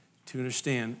 to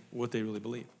understand what they really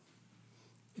believe.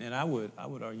 And I would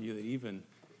argue that even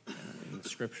in the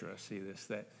scripture I see this,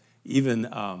 that even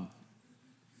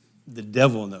the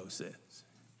devil knows this.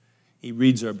 He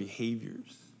reads our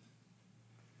behaviors.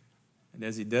 And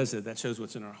as he does it, that shows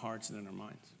what's in our hearts and in our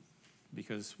minds.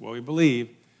 Because what we believe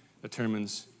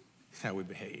determines how we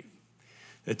behave.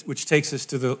 Which takes us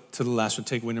to the last one,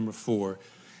 takeaway number 4.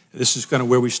 This is kind of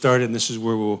where we started, and this is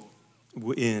where we'll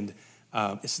end.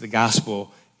 It's the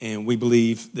gospel, and we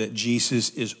believe that Jesus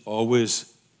is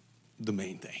always the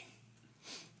main thing.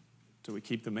 So we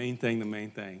keep the main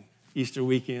thing, Easter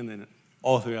weekend and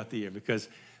all throughout the year, because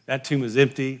that tomb is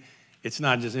empty. It's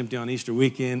not just empty on Easter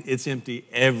weekend, it's empty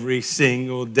every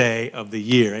single day of the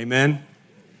year. Amen?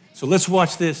 So let's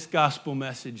watch this gospel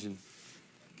message and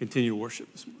continue to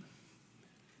worship this morning.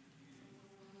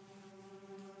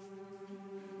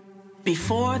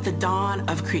 Before the dawn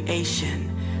of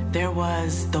creation, there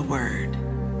was the Word.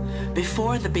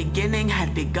 Before the beginning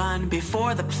had begun,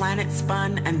 before the planet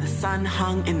spun and the sun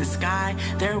hung in the sky,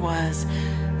 there was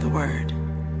the Word.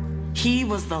 He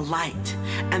was the light,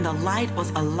 and the light was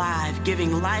alive,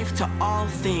 giving life to all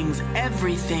things,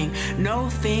 everything. No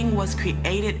thing was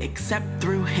created except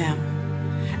through him.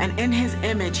 And in his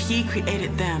image, he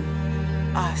created them,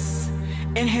 us,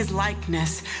 in his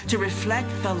likeness, to reflect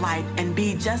the light and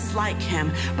be just like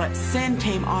him. But sin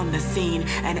came on the scene,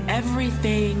 and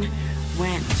everything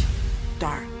went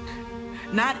dark.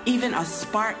 Not even a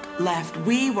spark left.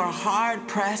 We were hard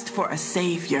pressed for a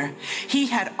savior. He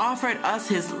had offered us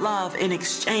his love in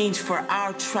exchange for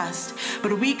our trust,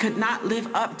 but we could not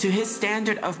live up to his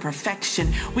standard of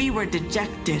perfection. We were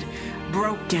dejected,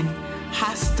 broken,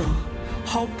 hostile,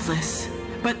 hopeless.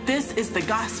 But this is the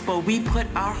gospel we put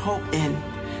our hope in.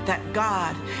 That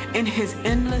God, in his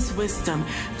endless wisdom,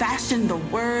 fashioned the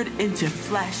Word into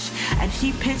flesh, and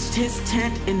he pitched his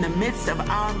tent in the midst of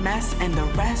our mess, and the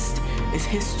rest is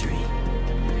history.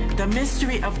 The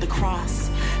mystery of the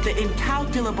cross, the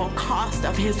incalculable cost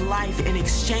of his life in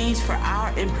exchange for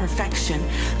our imperfection,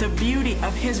 the beauty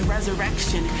of his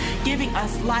resurrection, giving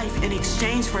us life in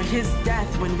exchange for his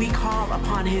death when we call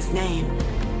upon his name.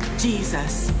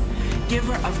 Jesus,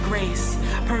 giver of grace,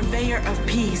 purveyor of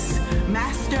peace,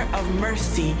 master of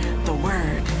mercy, the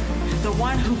Word, the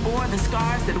one who bore the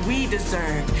scars that we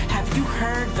deserved. Have you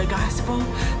heard the gospel?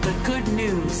 The good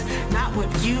news, not what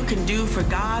you can do for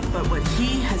God, but what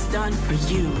he has done for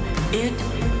you. It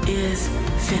is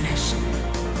finished.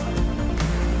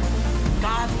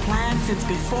 plan since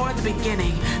before the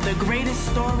beginning, the greatest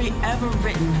story ever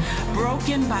written,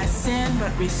 broken by sin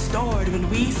but restored when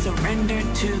we surrendered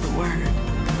to the Word.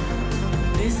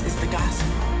 This is the gospel.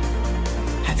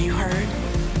 Have you heard?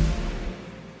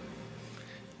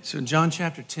 So in John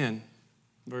chapter 10,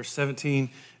 verse 17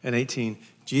 and 18,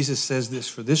 Jesus says this,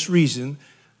 "For this reason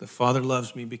the Father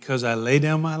loves me, because I lay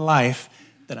down my life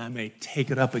that I may take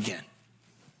it up again.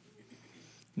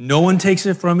 No one takes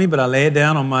it from me, but I lay it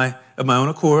down of my own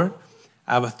accord.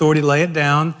 I have authority to lay it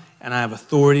down, and I have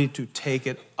authority to take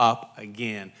it up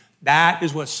again." That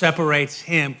is what separates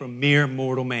him from mere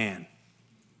mortal man.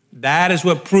 That is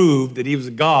what proved that he was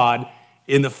God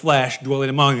in the flesh dwelling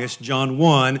among us, John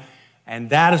 1. And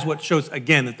that is what shows,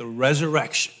 again, that the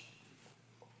resurrection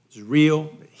is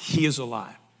real, that he is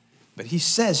alive. But he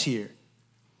says here,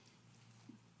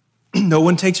 no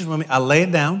one takes it from me. I lay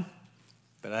it down,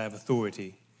 but I have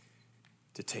authority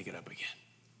to take it up again.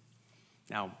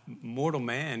 Now, mortal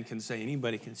man can say,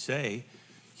 anybody can say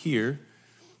here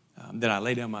that I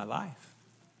lay down my life.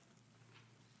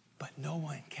 But no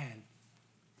one can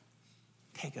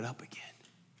take it up again.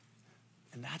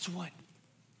 And that's what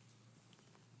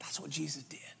Jesus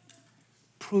did.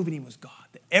 Proving he was God.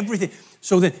 That everything,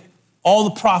 so that all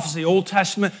the prophecy, Old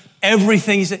Testament,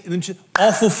 everything he said,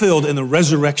 all fulfilled in the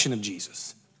resurrection of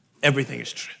Jesus. Everything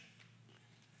is true.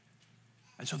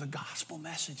 And so the gospel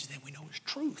message then we know is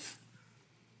truth.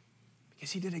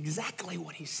 Because he did exactly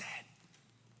what he said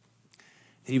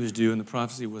that he was doing. The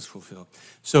prophecy was fulfilled.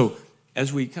 So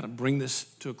as we kind of bring this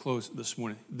to a close this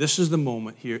morning, this is the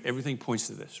moment here. Everything points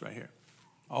to this right here.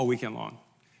 All weekend long.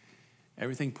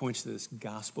 Everything points to this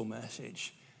gospel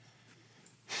message.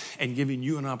 And giving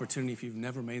you an opportunity, if you've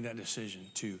never made that decision,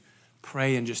 to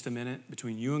pray in just a minute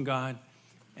between you and God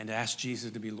and to ask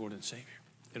Jesus to be Lord and Savior.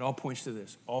 It all points to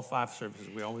this. All 5 services,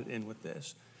 we always end with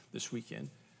this weekend.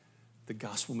 The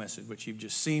gospel message, what you've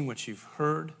just seen, what you've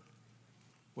heard,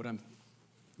 what I'm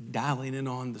dialing in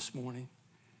on this morning.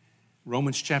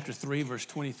 Romans chapter 3, verse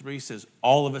 23 says,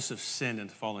 all of us have sinned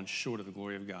and fallen short of the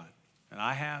glory of God. And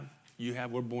I have, you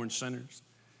have, we're born sinners.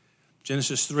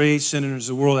 Genesis 3, sin enters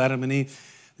the world, Adam and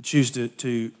Eve choose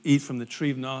to eat from the tree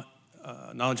of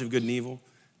knowledge of good and evil.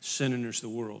 Sin enters the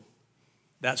world.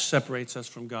 That separates us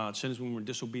from God. Sin is when we're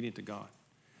disobedient to God.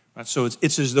 Right? So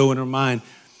it's as though in our mind,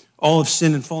 all have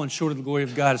sinned and fallen short of the glory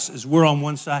of God. As we're on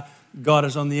one side, God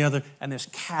is on the other, and this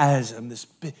chasm, this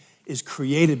is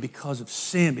created because of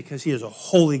sin, because he is a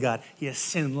holy God. He is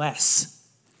sinless.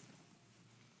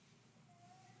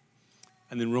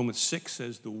 And then Romans 6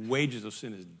 says the wages of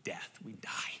sin is death. We die.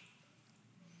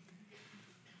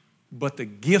 But the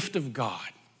gift of God,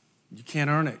 you can't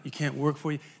earn it. You can't work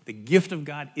for it. The gift of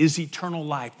God is eternal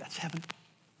life. That's heaven.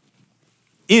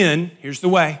 Here's the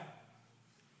way,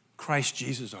 Christ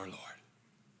Jesus our Lord.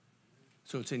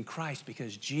 So it's in Christ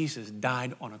because Jesus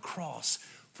died on a cross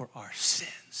for our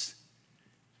sins.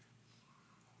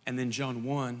 And then John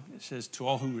 1, it says, to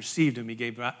all who received him, he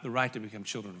gave the right to become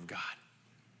children of God.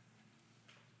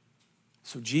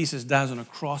 So Jesus dies on a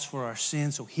cross for our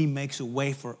sins, so he makes a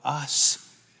way for us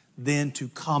then to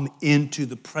come into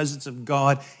the presence of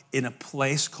God in a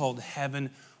place called heaven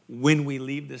when we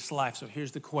leave this life. So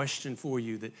here's the question for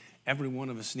you that every one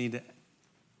of us need to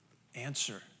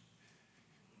answer.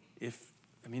 It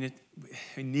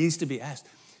needs to be asked.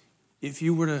 If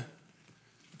you were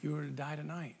to die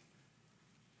tonight,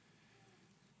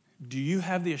 do you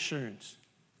have the assurance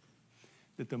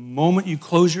that the moment you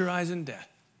close your eyes in death,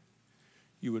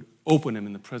 you would open them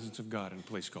in the presence of God in a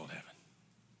place called heaven?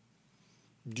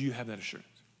 Do you have that assurance?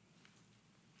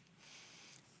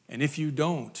 And if you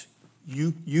don't,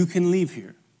 you can leave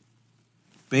here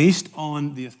based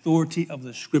on the authority of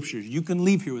the scriptures. You can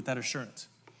leave here with that assurance.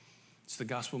 It's the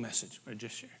gospel message I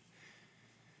just shared.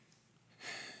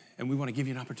 And we want to give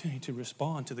you an opportunity to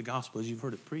respond to the gospel as you've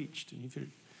heard it preached and you've heard it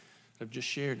I've just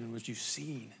shared and what you've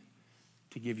seen,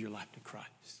 to give your life to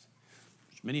Christ.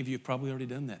 Many of you have probably already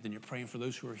done that. Then you're praying for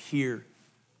those who are here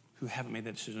who haven't made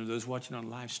that decision, or those watching on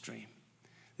live stream.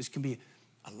 This can be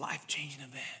a life-changing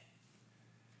event,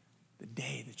 the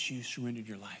day that you surrendered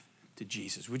your life to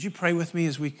Jesus. Would you pray with me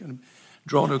as we kind of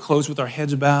draw to a close with our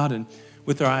heads bowed and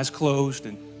with our eyes closed?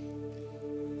 And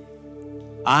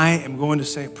I am going to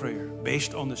say a prayer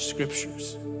based on the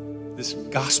scriptures, this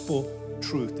gospel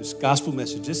truth, this gospel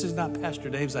message. This is not Pastor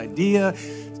Dave's idea.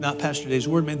 It's not Pastor Dave's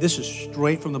word, man. This is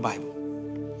straight from the Bible.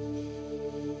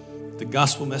 The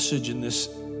gospel message in this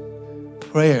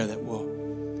prayer that will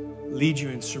lead you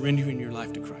in surrendering your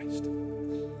life to Christ,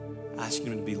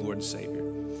 asking him to be Lord and Savior.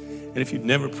 And if you've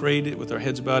never prayed it with our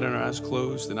heads bowed and our eyes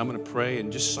closed, then I'm going to pray,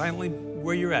 and just silently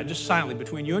where you're at, just silently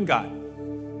between you and God,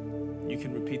 You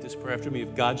can repeat this prayer after me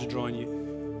if God's drawing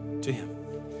you to him.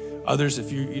 Others, if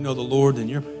you know the Lord, then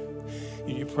you're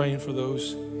praying for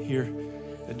those here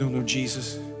that don't know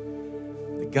Jesus,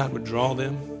 that God would draw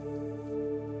them.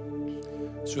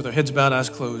 So with our heads bowed, eyes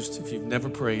closed, if you've never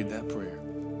prayed that prayer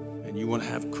and you want to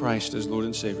have Christ as Lord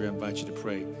and Savior, I invite you to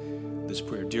pray this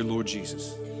prayer. Dear Lord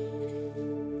Jesus,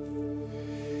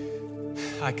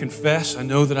 I confess, I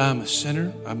know that I'm a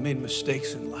sinner. I've made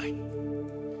mistakes in life.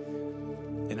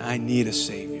 And I need a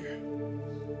Savior.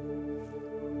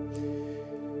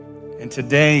 And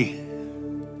today,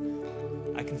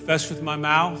 I confess with my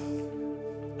mouth,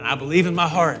 and I believe in my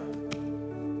heart,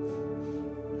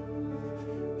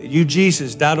 that you,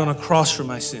 Jesus, died on a cross for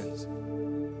my sins.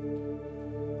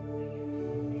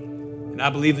 And I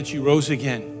believe that you rose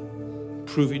again,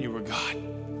 proving you were God.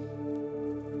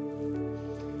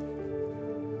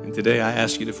 And today I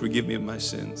ask you to forgive me of my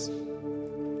sins,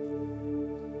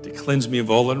 to cleanse me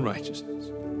of all unrighteousness.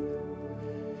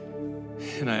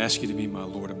 And I ask you to be my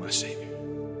Lord and my Savior.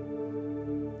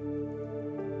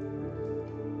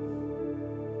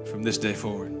 From this day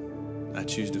forward, I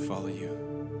choose to follow you.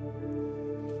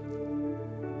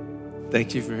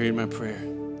 Thank you for hearing my prayer.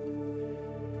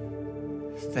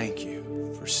 Thank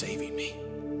you for saving me.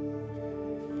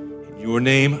 In your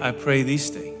name, I pray these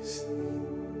things.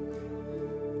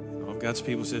 And all of God's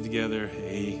people said together,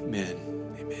 amen.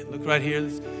 Amen. Look right here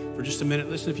for just a minute.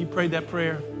 Listen, if you prayed that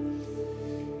prayer,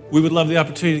 we would love the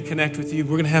opportunity to connect with you.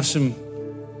 We're going to have some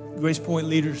Grace Point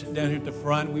leaders down here at the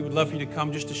front. We would love for you to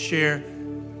come just to share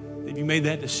that you made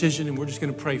that decision, and we're just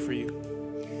going to pray for you.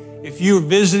 If you're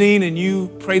visiting and you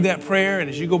prayed that prayer, and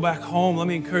as you go back home, let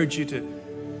me encourage you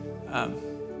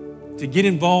to get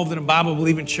involved in a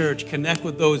Bible-believing church. Connect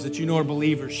with those that you know are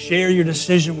believers. Share your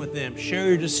decision with them. Share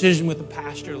your decision with the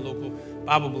pastor of a local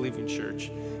Bible-believing church.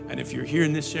 And if you're here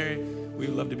in this area, we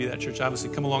would love to be that church.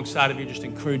 Obviously, come alongside of you, just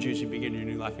encourage you as you begin your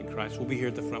new life in Christ. We'll be here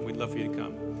at the front. We'd love for you to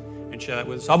come and share that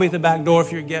with us. I'll be at the back door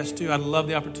if you're a guest too. I'd love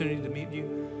the opportunity to meet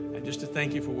you and just to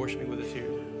thank you for worshiping with us here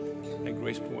at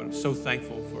Grace Point. I'm so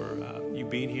thankful for you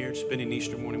being here, spending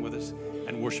Easter morning with us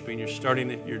and worshiping. You're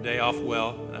starting your day off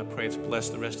well, and I pray it's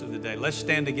blessed the rest of the day. Let's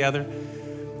stand together,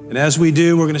 and as we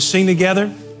do, we're going to sing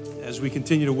together as we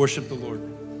continue to worship the Lord.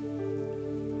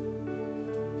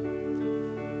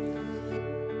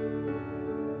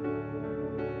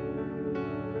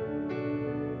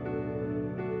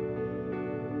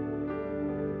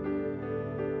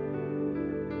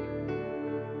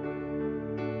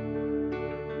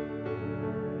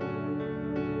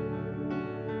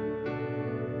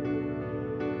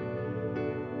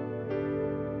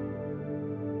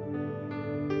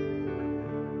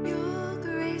 Your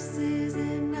grace is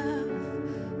enough,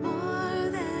 more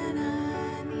than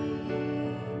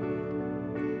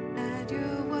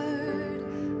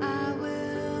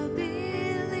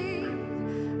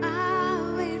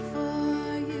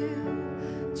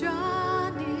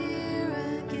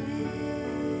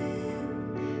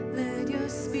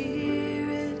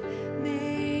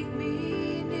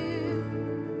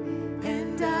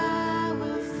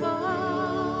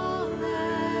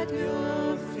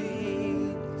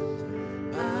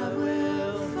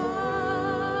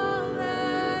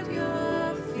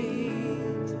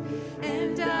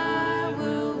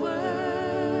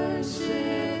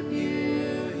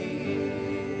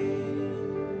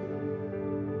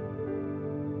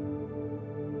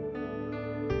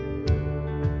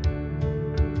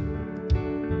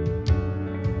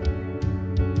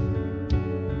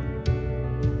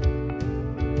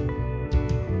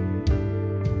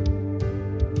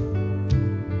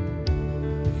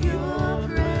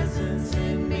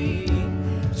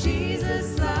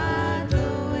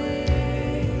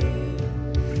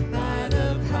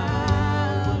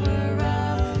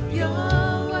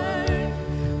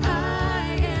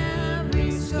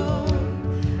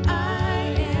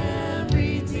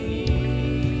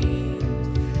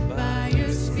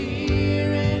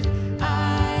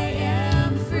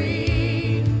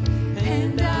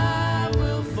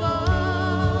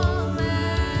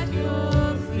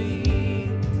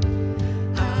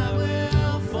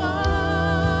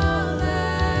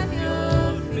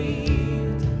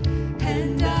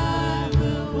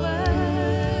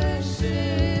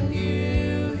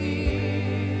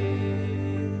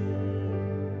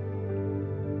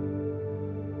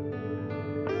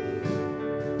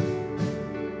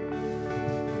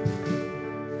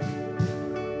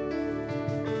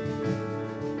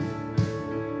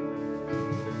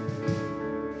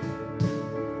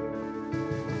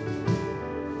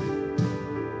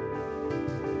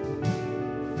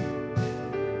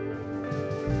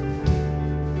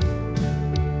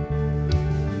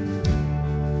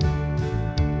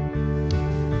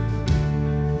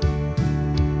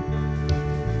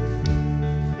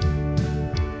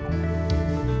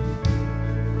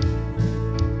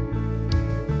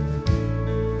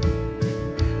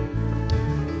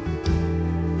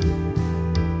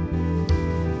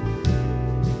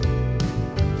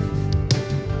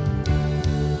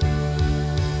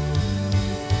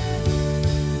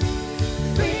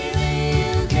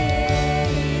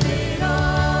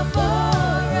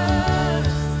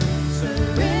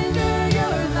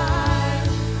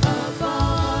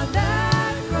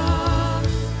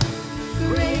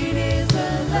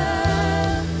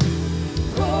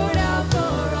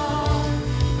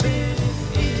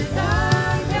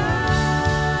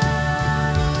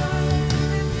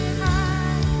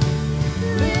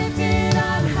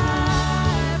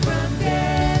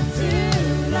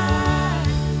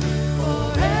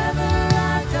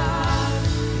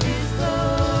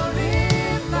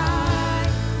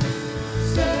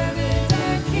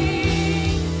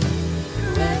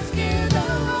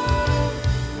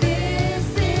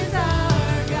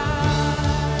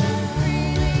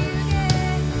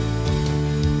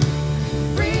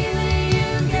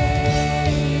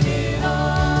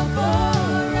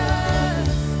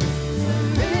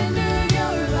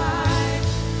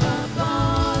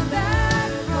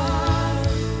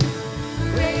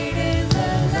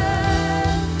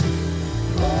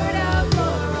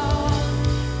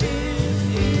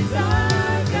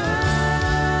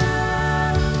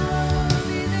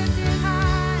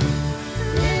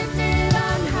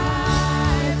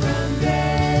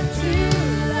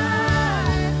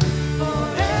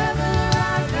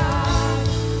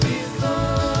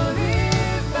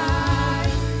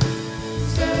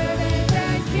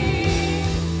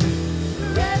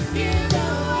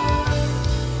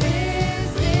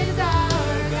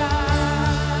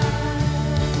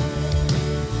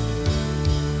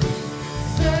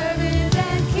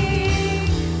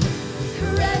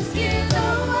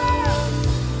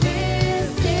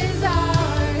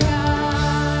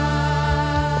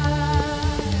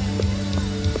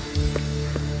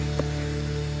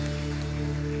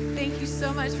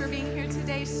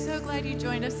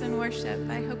joined us in worship.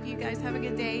 I hope you guys have a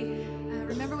good day.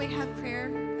 Remember, we have prayer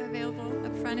available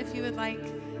up front if you would like.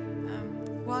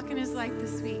 Walk in his light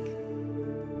this week.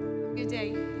 Good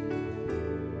day.